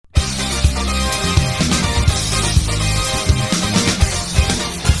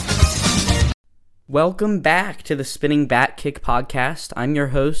Welcome back to the Spinning Back Kick podcast. I'm your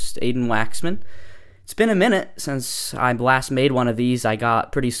host, Aiden Waxman. It's been a minute since I last made one of these. I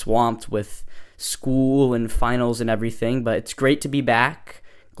got pretty swamped with school and finals and everything, but it's great to be back.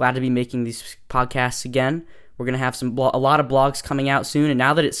 Glad to be making these podcasts again. We're going to have a lot of blogs coming out soon, and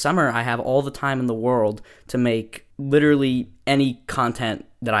now that it's summer, I have all the time in the world to make literally any content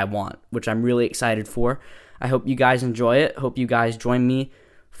that I want, which I'm really excited for. I hope you guys enjoy it. Hope you guys join me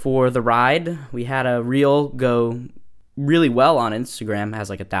for the ride. We had a reel go really well on Instagram, has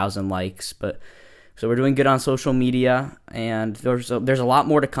like 1,000 likes, so we're doing good on social media, and there's a lot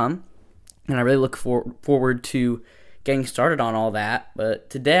more to come, and I really look forward to getting started on all that. But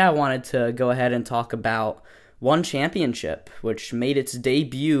today I wanted to go ahead and talk about One Championship, which made its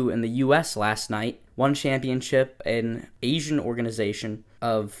debut in the U.S. last night. One Championship, an Asian organization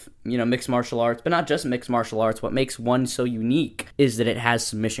of, mixed martial arts, but not just mixed martial arts. What makes One so unique is that it has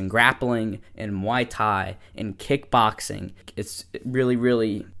submission grappling and Muay Thai and kickboxing. It's really,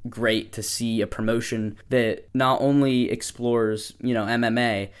 really great to see a promotion that not only explores,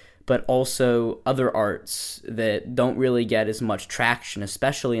 MMA, but also other arts that don't really get as much traction,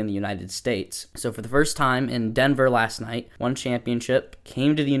 especially in the United States. So for the first time in Denver last night, One Championship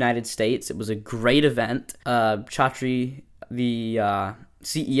came to the United States. It was a great event. Chatri, the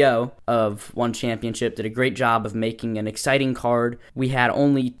CEO of One Championship, did a great job of making an exciting card. We had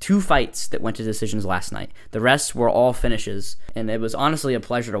only 2 fights that went to decisions last night. The rest were all finishes, and it was honestly a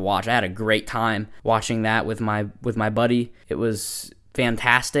pleasure to watch. I had a great time watching that with my buddy. It was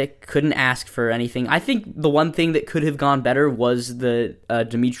fantastic. Couldn't ask for anything. I think the one thing that could have gone better was the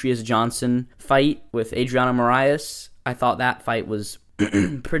Demetrius Johnson fight with Adriano Moraes. I thought that fight was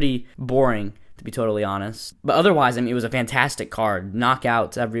pretty boring, to be totally honest. But otherwise, it was a fantastic card.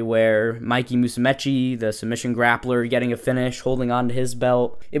 Knockouts everywhere. Mikey Musumeci, the submission grappler, getting a finish, holding on to his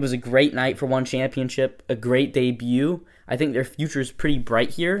belt. It was a great night for One Championship, a great debut. I think their future is pretty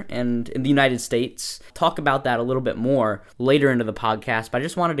bright here and in the United States. Talk about that a little bit more later into the podcast, but I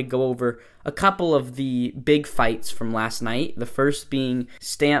just wanted to go over a couple of the big fights from last night. The first being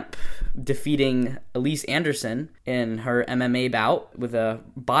Stamp defeating Elise Anderson in her MMA bout with a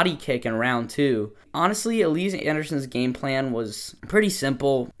body kick in round 2. Honestly, Elise Anderson's game plan was pretty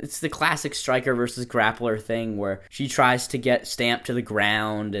simple. It's the classic striker versus grappler thing where she tries to get Stamp to the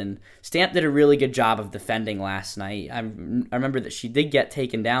ground, and Stamp did a really good job of defending last night. I remember that she did get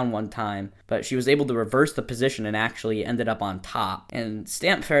taken down one time, but she was able to reverse the position and actually ended up on top. And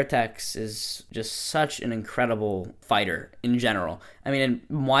Stamp Fairtex is just such an incredible fighter in general. In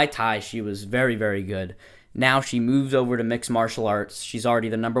Muay Thai, she was very, very good. Now she moves over to mixed martial arts. She's already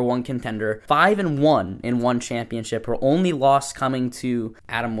the number 1 contender. 5-1 in One Championship. Her only loss coming to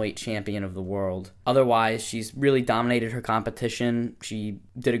atomweight champion of the world. Otherwise, she's really dominated her competition. She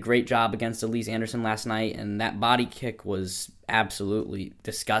did a great job against Elise Anderson last night, and that body kick was absolutely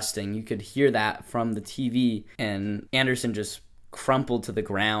disgusting. You could hear that from the TV, and Anderson just crumpled to the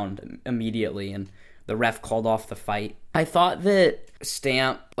ground immediately, and the ref called off the fight. I thought that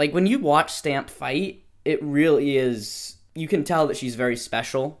Stamp, when you watch Stamp fight, it really is, you can tell that she's very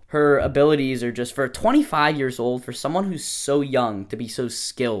special. Her abilities are just, for 25 years old, for someone who's so young to be so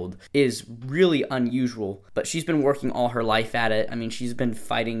skilled is really unusual. But she's been working all her life at it. She's been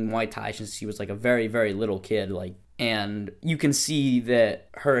fighting Muay Thai since she was a very, very little kid. And you can see that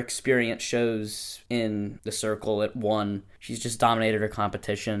her experience shows in the circle at One. She's just dominated her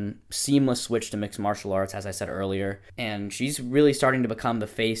competition. Seamless switch to mixed martial arts, as I said earlier. And she's really starting to become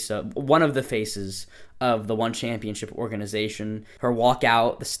one of the faces of the One Championship organization. Her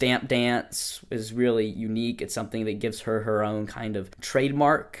walkout, the Stamp dance, is really unique. It's something that gives her her own kind of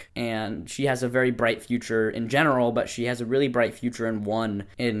trademark. And she has a very bright future in general, but she has a really bright future in One,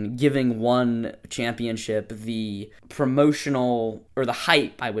 in giving One Championship the promotional, or the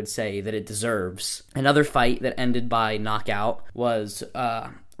hype, I would say, that it deserves. Another fight that ended by knockout was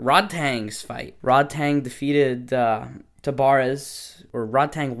Rodtang's fight. Rodtang defeated Tabarez, or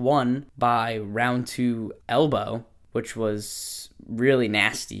Rodtang won by round 2 elbow, which was really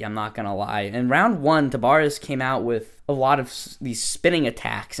nasty, I'm not gonna lie. In round 1, Tabarez came out with a lot of these spinning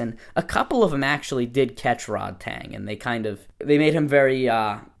attacks, and a couple of them actually did catch Rodtang, and they made him very,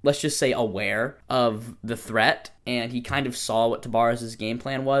 let's just say, aware of the threat, and he kind of saw what Tabarez's game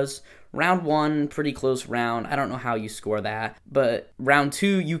plan was. Round 1, pretty close round. I don't know how you score that. But round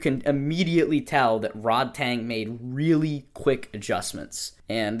 2, you can immediately tell that Rodtang made really quick adjustments.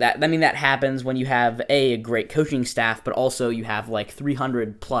 And that happens when you have, a great coaching staff, but also you have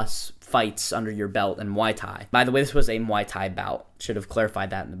 300 plus fights under your belt in Muay Thai. By the way, this was a Muay Thai bout. Should have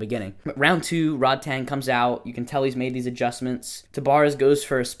clarified that in the beginning. But round 2, Rodtang comes out. You can tell he's made these adjustments. Tavares goes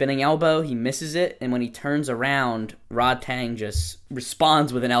for a spinning elbow. He misses it, and when he turns around, Rodtang just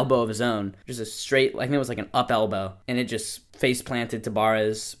responds with an elbow of his own. Just a straight, I think it was like an up elbow, and it just face planted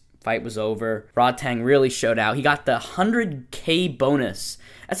Tavares. Fight was over. Rodtang really showed out. He got the 100K bonus.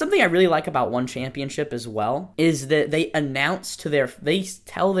 That's something I really like about One Championship as well, is that they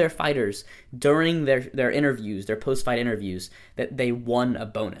tell their fighters during their interviews, their post-fight interviews, that they won a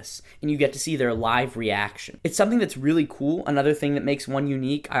bonus. And you get to see their live reaction. It's something that's really cool. Another thing that makes One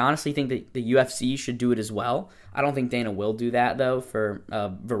unique. I honestly think that the UFC should do it as well. I don't think Dana will do that, though, for a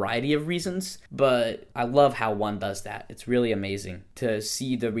variety of reasons. But I love how One does that. It's really amazing to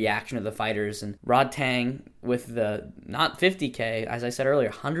see the reaction of the fighters. And Rodtang with the, not 50K, as I said earlier,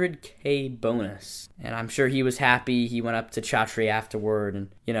 100K bonus. And I'm sure he was happy. He went up to Chatri afterward and,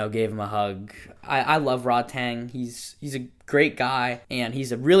 gave him a hug. I love Rodtang. He's a great guy, and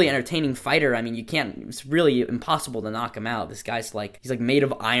he's a really entertaining fighter. I mean, it's really impossible to knock him out. This guy's he's made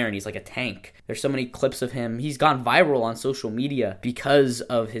of iron. He's like a tank. There's so many clips of him. He's gone viral on social media because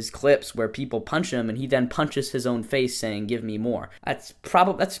of his clips where people punch him, and he then punches his own face saying, "Give me more." That's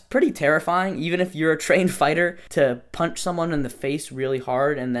pretty terrifying, even if you're a trained fighter, to punch someone in the face really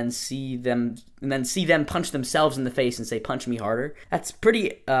hard and then see them punch themselves in the face and say, "Punch me harder." That's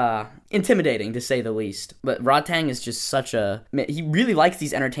pretty intimidating, to say the least. But Rodtang is just he really likes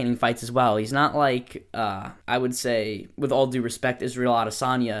these entertaining fights as well. He's not like, I would say, with all due respect, Israel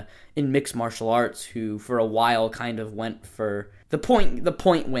Adesanya in mixed martial arts, who for a while kind of went for the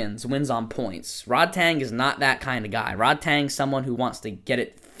point wins on points. Rodtang is not that kind of guy. Rodtang's someone who wants to get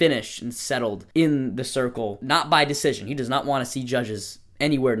it finished and settled in the circle, not by decision. He does not want to see judges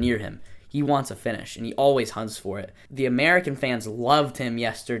anywhere near him. He wants a finish, and he always hunts for it. The American fans loved him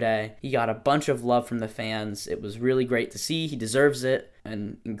yesterday. He got a bunch of love from the fans. It was really great to see. He deserves it.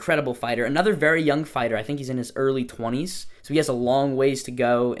 An incredible fighter. Another very young fighter. I think he's in his early 20s. So he has a long ways to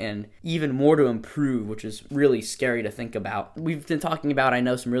go and even more to improve, which is really scary to think about. We've been talking about, I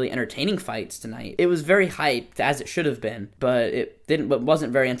know, some really entertaining fights tonight. It was very hyped, as it should have been, but it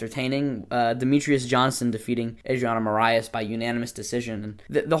wasn't very entertaining. Demetrius Johnson defeating Adriano Moraes by unanimous decision.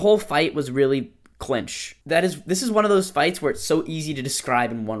 And the whole fight was really clinch. This is one of those fights where it's so easy to describe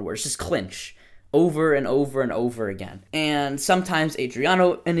in one word. It's just clinch. Over and over and over again. And sometimes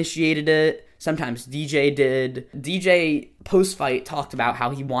Adriano initiated it. Sometimes DJ did. DJ, post-fight, talked about how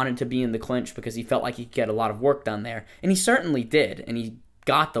he wanted to be in the clinch because he felt like he could get a lot of work done there. And he certainly did. And he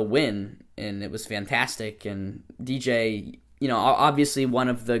got the win. And it was fantastic. And DJ, obviously one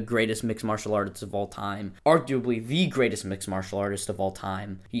of the greatest mixed martial artists of all time. Arguably the greatest mixed martial artist of all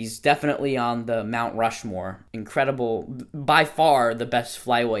time. He's definitely on the Mount Rushmore. Incredible. By far the best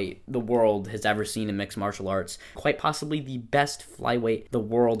flyweight the world has ever seen in mixed martial arts. Quite possibly the best flyweight the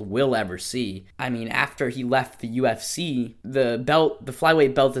world will ever see. I mean, after he left the UFC, the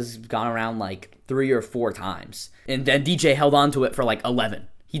flyweight belt has gone around 3 or 4 times. And then DJ held on to it for 11.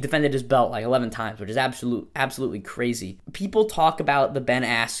 He defended his belt 11 times, which is absolutely crazy. People talk about the Ben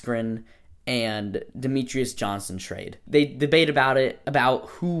Askren and Demetrius Johnson trade. They debate about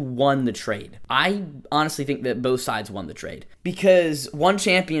who won the trade. I honestly think that both sides won the trade, because One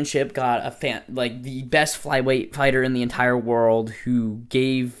Championship got the best flyweight fighter in the entire world, who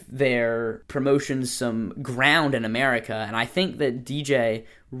gave their promotion some ground in America, and I think that DJ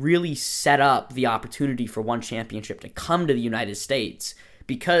really set up the opportunity for One Championship to come to the United States,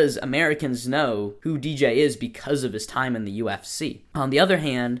 because Americans know who DJ is because of his time in the UFC. On the other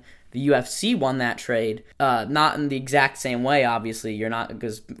hand, the UFC won that trade, not in the exact same way, obviously.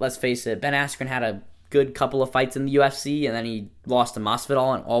 Because let's face it, Ben Askren had a good couple of fights in the UFC, and then he lost to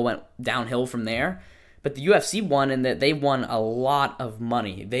Masvidal, and all went downhill from there. But the UFC won in that they won a lot of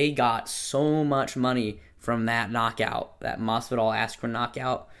money. They got so much money from that knockout, that Masvidal-Askren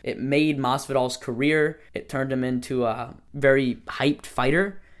knockout. It made Masvidal's career. It turned him into a very hyped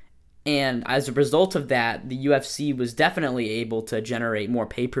fighter. And as a result of that, the UFC was definitely able to generate more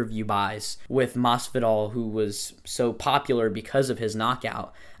pay-per-view buys with Masvidal, who was so popular because of his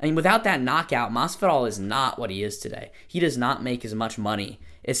knockout. I mean, without that knockout, Masvidal is not what he is today. He does not make as much money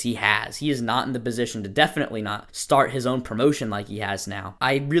as he has. He is not in the position to definitely not start his own promotion like he has now.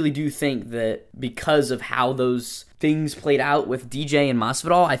 I really do think that because of how those things played out with DJ and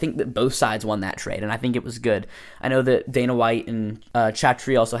Masvidal, I think that both sides won that trade, and I think it was good. I know that Dana White and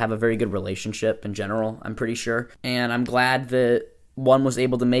Chatri also have a very good relationship in general, I'm pretty sure, and I'm glad that One was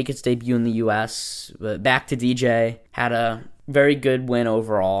able to make its debut in the U.S. Back to DJ, had a Very good win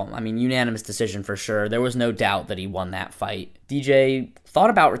overall. I mean, unanimous decision for sure. There was no doubt that he won that fight. DJ thought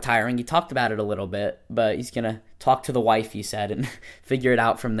about retiring. He talked about it a little bit, but he's going to talk to the wife, he said, and figure it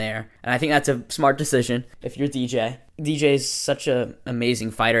out from there. And I think that's a smart decision if you're DJ. DJ is such an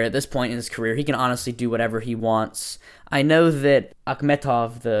amazing fighter at this point in his career. He can honestly do whatever he wants. I know that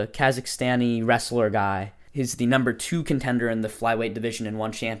Akhmetov, the Kazakhstani wrestler guy, is the number 2 contender in the flyweight division in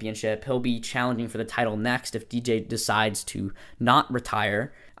one championship. He'll be challenging for the title next if DJ decides to not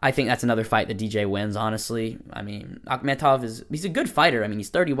retire. I think that's another fight that DJ wins, honestly. I mean, Akhmetov he's a good fighter. I mean, he's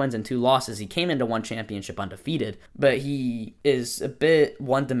 30 wins and 2 losses. He came into one championship undefeated, but he is a bit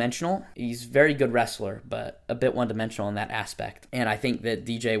one-dimensional. He's a very good wrestler, but a bit one-dimensional in that aspect. And I think that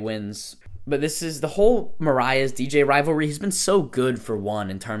DJ wins. But this is the whole Moraes-DJ rivalry. He's been so good for one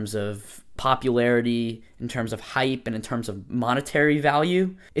in terms of popularity, in terms of hype, and in terms of monetary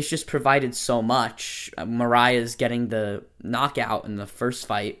value. It's just provided so much. Moraes getting the knockout in the first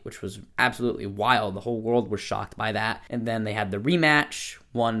fight, which was absolutely wild. The whole world was shocked by that. And then they had the rematch,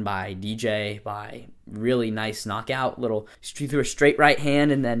 won by DJ by really nice knockout. He threw a straight right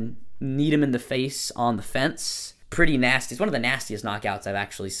hand and then kneed him in the face on the fence. Pretty nasty. It's one of the nastiest knockouts I've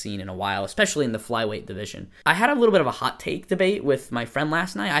actually seen in a while, especially in the flyweight division. I had a little bit of a hot take debate with my friend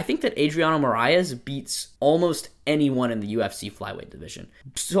last night. I think that Adriano Moraes beats almost anyone in the UFC flyweight division.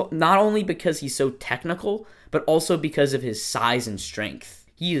 So not only because he's so technical, but also because of his size and strength.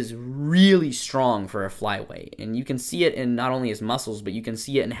 He is really strong for a flyweight, and you can see it in not only his muscles, but you can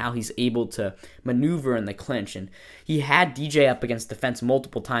see it in how he's able to maneuver in the clinch. And he had DJ up against the fence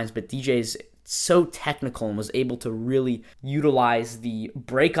multiple times, but DJ's so technical and was able to really utilize the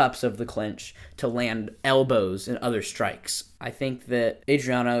breakups of the clinch to land elbows and other strikes. I think that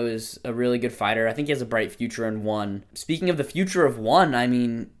Adriano is a really good fighter. I think he has a bright future in one. Speaking of the future of one, I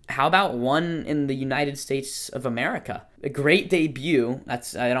mean, how about one in the United States of America? A great debut.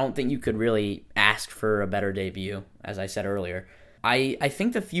 I don't think you could really ask for a better debut, as I said earlier. I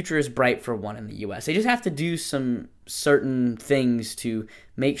think the future is bright for one in the U.S. They just have to do some certain things to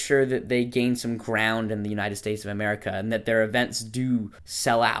make sure that they gain some ground in the United States of America and that their events do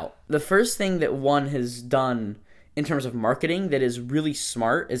sell out. The first thing that one has done in terms of marketing that is really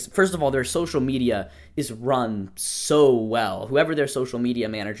smart is, first of all, their social media is run so well. Whoever their social media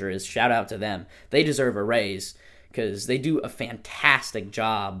manager is, shout out to them. They deserve a raise because they do a fantastic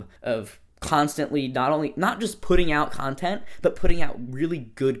job of constantly not just putting out content, but putting out really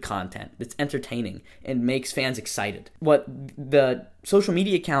good content that's entertaining and makes fans excited. What the social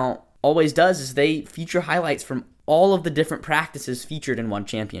media account always does is they feature highlights from all of the different practices featured in one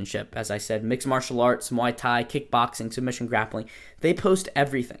championship. As I said, mixed martial arts, Muay Thai, kickboxing, submission grappling. They post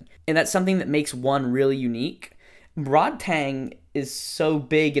everything. And that's something that makes one really unique. Rodtang is so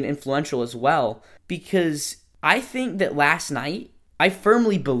big and influential as well because I think that last night, I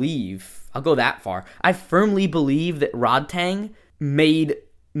firmly believe that Rodtang made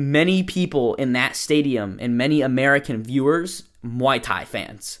many people in that stadium and many American viewers Muay Thai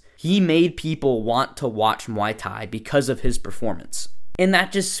fans. He made people want to watch Muay Thai because of his performance. And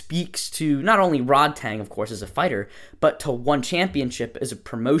that just speaks to not only Rodtang, of course, as a fighter, but to one championship as a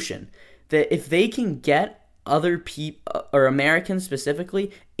promotion. That if they can get other people, or Americans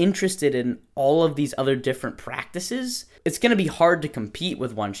specifically, interested in all of these other different practices, it's going to be hard to compete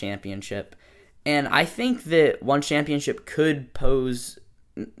with one championship. And I think that one championship could pose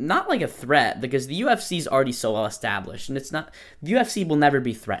not like a threat because the UFC is already so well established, and the UFC will never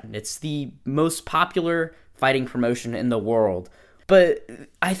be threatened. It's the most popular fighting promotion in the world. But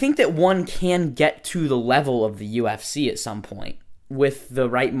I think that one can get to the level of the UFC at some point with the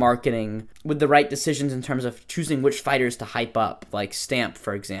right marketing, with the right decisions in terms of choosing which fighters to hype up, like Stamp,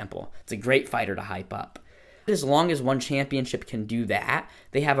 for example. It's a great fighter to hype up. As long as one championship can do that,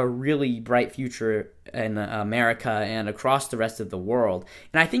 they have a really bright future in America and across the rest of the world.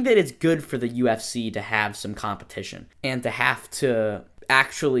 And I think that it's good for the UFC to have some competition and to have to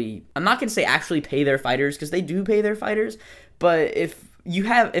actually, I'm not going to say actually pay their fighters because they do pay their fighters, but if you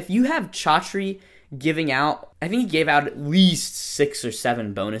have Chatri giving out, I think he gave out at least 6 or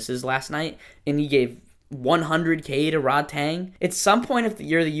 7 bonuses last night, and he gave $100K to Rodtang. At some point, if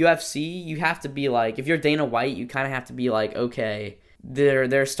you're the UFC, you have to be like, if you're Dana White, you kind of have to be like, okay,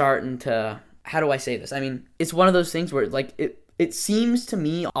 they're starting to, how do I say this? I mean, it's one of those things where like it seems to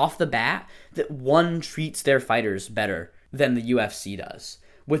me off the bat that one treats their fighters better than the UFC does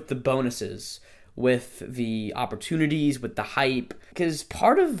with the bonuses, with the opportunities, with the hype, because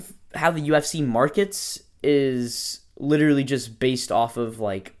part of how the UFC markets is literally just based off of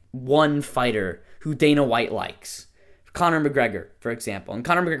like one fighter who Dana White likes. Conor McGregor, for example. And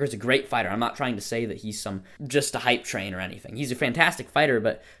Conor McGregor is a great fighter. I'm not trying to say that he's just a hype train or anything. He's a fantastic fighter,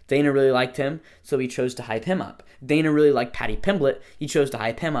 but Dana really liked him, so he chose to hype him up. Dana really liked Paddy Pimblett. He chose to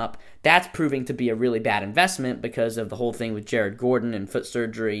hype him up. That's proving to be a really bad investment because of the whole thing with Jared Gordon and foot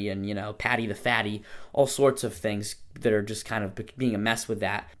surgery and, Paddy the Fatty, all sorts of things that are just kind of being a mess with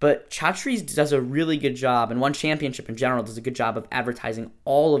that. But Chatri does a really good job, and One Championship in general does a good job of advertising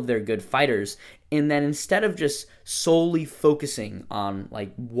all of their good fighters. And then instead of just solely focusing on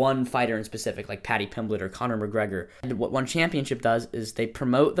like one fighter in specific, like Paddy Pimblett or Conor McGregor, and what One Championship does is they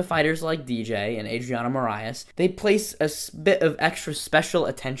promote the fighters like DJ and Adriano Moraes. They place a bit of extra special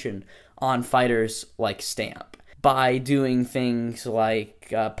attention on fighters like Stamp by doing things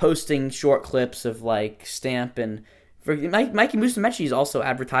like posting short clips of like Stamp and Mikey Musumeci is also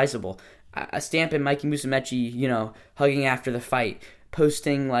advertisable. Stamp and Mikey Musumeci, hugging after the fight,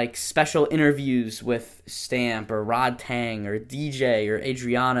 posting like special interviews with Stamp or Rod Tang or DJ or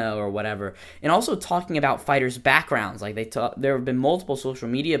Adriano or whatever, and also talking about fighters' backgrounds. Like there have been multiple social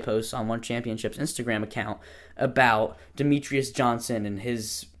media posts on One Championship's Instagram account about Demetrius Johnson and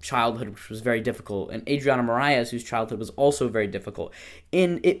his childhood, which was very difficult, and Adriano Moraes, whose childhood was also very difficult.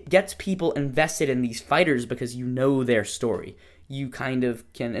 And it gets people invested in these fighters because you know their story. You kind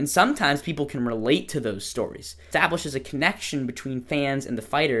of can, and sometimes people can relate to those stories. Establishes a connection between fans and the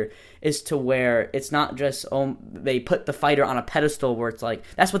fighter as to where it's not just, they put the fighter on a pedestal where it's like,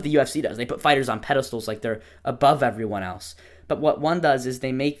 that's what the UFC does. They put fighters on pedestals like they're above everyone else. But what one does is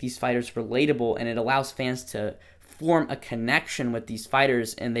they make these fighters relatable, and it allows fans to form a connection with these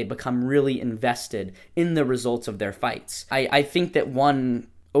fighters, and they become really invested in the results of their fights. I think that One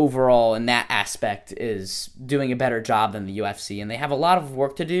overall in that aspect is doing a better job than the UFC, and they have a lot of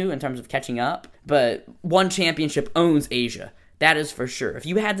work to do in terms of catching up, but One Championship owns Asia. That is for sure. If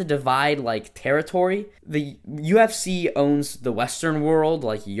you had to divide like territory, the UFC owns the Western world,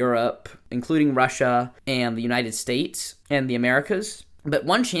 like Europe, including Russia and the United States and the Americas. But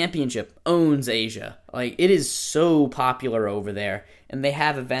One Championship owns Asia. Like, it is so popular over there. And they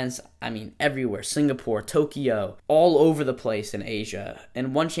have events, everywhere. Singapore, Tokyo, all over the place in Asia.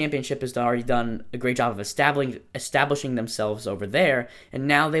 And One Championship has already done a great job of establishing themselves over there. And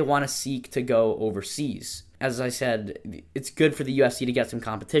now they want to seek to go overseas. As I said, it's good for the UFC to get some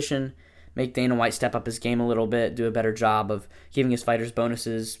competition, make Dana White step up his game a little bit, do a better job of giving his fighters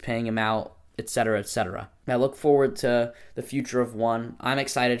bonuses, paying him out, etc., etc. I look forward to the future of One. I'm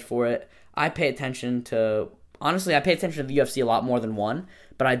excited for it. I pay attention to the UFC a lot more than One,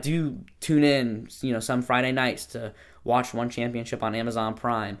 but I do tune in, some Friday nights to watch One Championship on Amazon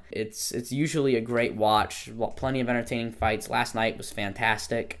Prime. It's usually a great watch. Plenty of entertaining fights. Last night was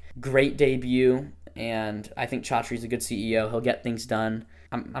fantastic. Great debut, and I think Chatri's a good CEO. He'll get things done.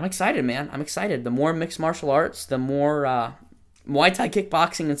 I'm excited, man. I'm excited. The more mixed martial arts, the more Muay Thai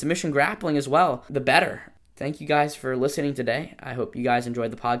kickboxing and submission grappling as well, the better. Thank you guys for listening today. I hope you guys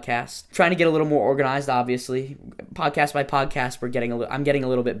enjoyed the podcast. Trying to get a little more organized, obviously. Podcast by podcast, I'm getting a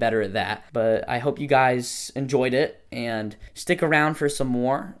little bit better at that. But I hope you guys enjoyed it, and stick around for some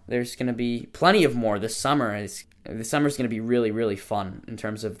more. There's going to be plenty of more this summer. This summer's going to be really, really fun in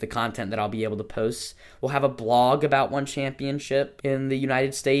terms of the content that I'll be able to post. We'll have a blog about One Championship in the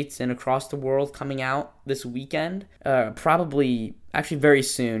United States and across the world coming out this weekend. Probably, actually very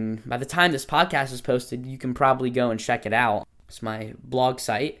soon. By the time this podcast is posted, you can probably go and check it out. It's my blog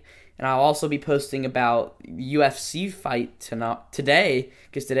site. And I'll also be posting about UFC fight today,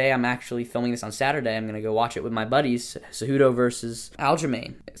 because today I'm actually filming this on Saturday. I'm going to go watch it with my buddies, Cejudo versus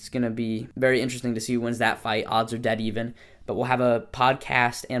Aljamain. It's going to be very interesting to see who wins that fight. Odds are dead even. But we'll have a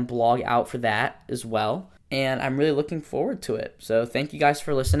podcast and blog out for that as well. And I'm really looking forward to it. So thank you guys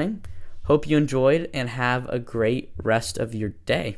for listening. Hope you enjoyed, and have a great rest of your day.